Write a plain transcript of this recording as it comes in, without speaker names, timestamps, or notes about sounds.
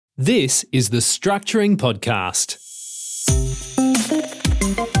This is the Structuring Podcast.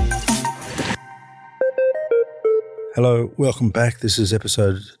 Hello, welcome back. This is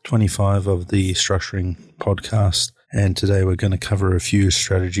episode 25 of the Structuring Podcast, and today we're going to cover a few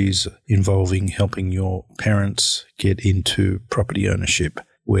strategies involving helping your parents get into property ownership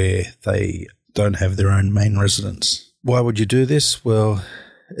where they don't have their own main residence. Why would you do this? Well,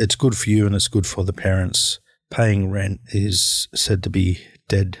 it's good for you and it's good for the parents. Paying rent is said to be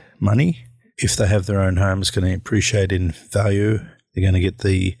dead money. If they have their own home, it's going to appreciate in value. They're going to get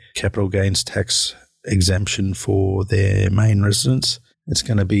the capital gains tax exemption for their main residence. It's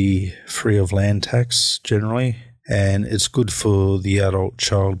going to be free of land tax generally, and it's good for the adult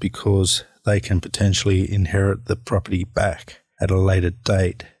child because they can potentially inherit the property back at a later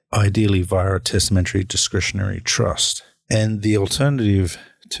date, ideally via a testamentary discretionary trust. And the alternative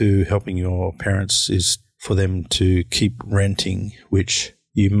to helping your parents is for them to keep renting, which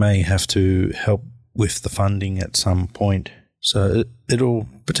you may have to help with the funding at some point. So it'll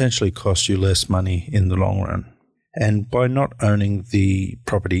potentially cost you less money in the long run. And by not owning the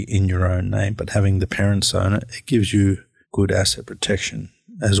property in your own name, but having the parents own it, it gives you good asset protection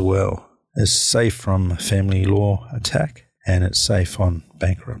as well. It's safe from family law attack and it's safe on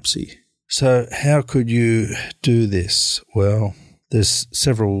bankruptcy. So how could you do this? Well, there's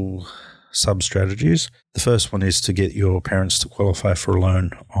several sub-strategies. The first one is to get your parents to qualify for a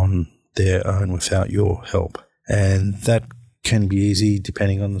loan on their own without your help. And that can be easy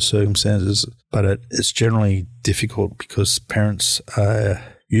depending on the circumstances, but it's generally difficult because parents are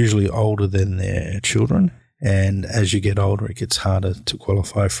usually older than their children. And as you get older, it gets harder to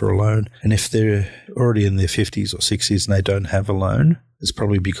qualify for a loan. And if they're already in their 50s or 60s and they don't have a loan, it's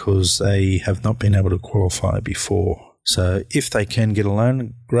probably because they have not been able to qualify before. So if they can get a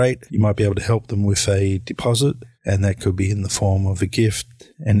loan, great. You might be able to help them with a deposit, and that could be in the form of a gift,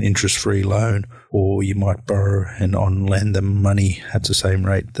 an interest-free loan, or you might borrow and on-lend them money at the same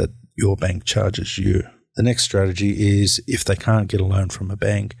rate that your bank charges you. The next strategy is if they can't get a loan from a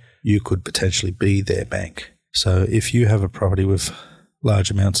bank, you could potentially be their bank. So if you have a property with large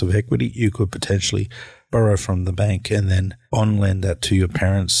amounts of equity, you could potentially borrow from the bank and then on-lend that to your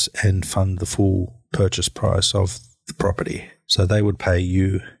parents and fund the full purchase price of the property. So they would pay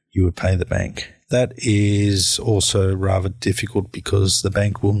you, you would pay the bank. That is also rather difficult because the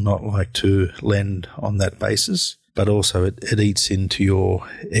bank will not like to lend on that basis, but also it eats into your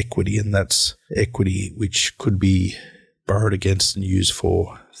equity, and that's equity which could be borrowed against and used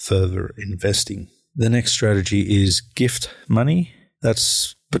for further investing. The next strategy is gift money.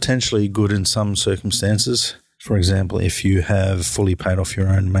 That's potentially good in some circumstances. For example, if you have fully paid off your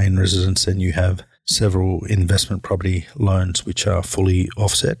own main residence and you have several investment property loans which are fully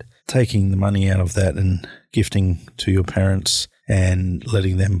offset, taking the money out of that and gifting to your parents and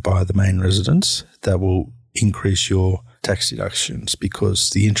letting them buy the main residence, that will increase your tax deductions because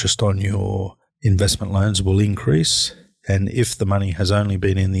the interest on your investment loans will increase. And if the money has only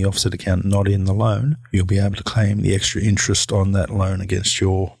been in the offset account, not in the loan, you'll be able to claim the extra interest on that loan against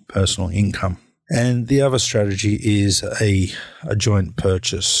your personal income. And the other strategy is a joint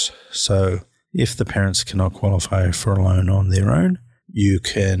purchase. So if the parents cannot qualify for a loan on their own, you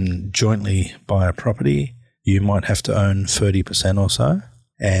can jointly buy a property. You might have to own 30% or so.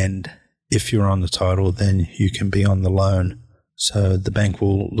 And if you're on the title, then you can be on the loan. So the bank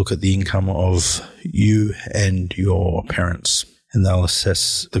will look at the income of you and your parents, and they'll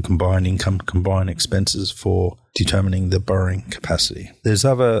assess the combined income, combined expenses for determining the borrowing capacity. There's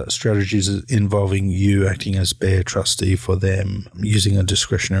other strategies involving you acting as bare trustee for them, using a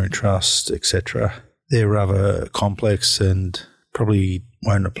discretionary trust, etc. They're rather complex and probably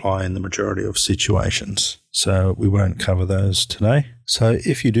won't apply in the majority of situations. So we won't cover those today. So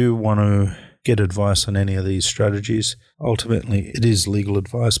if you do want to get advice on any of these strategies, ultimately it is legal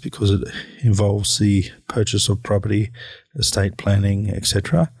advice because it involves the purchase of property, estate planning,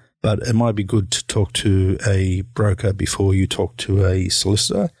 etc. But it might be good to talk to a broker before you talk to a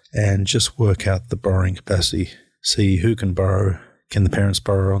solicitor and just work out the borrowing capacity. See who can borrow. Can the parents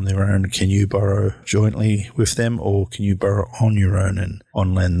borrow on their own? Can you borrow jointly with them, or can you borrow on your own and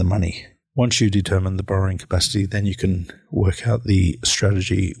on-lend the money? Once you determine the borrowing capacity, then you can work out the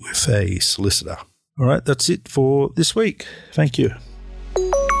strategy with a solicitor. All right, that's it for this week. Thank you.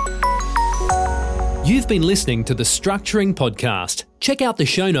 You've been listening to the Structuring Podcast. Check out the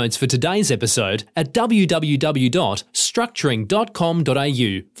show notes for today's episode at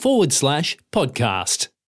www.structuring.com.au/podcast.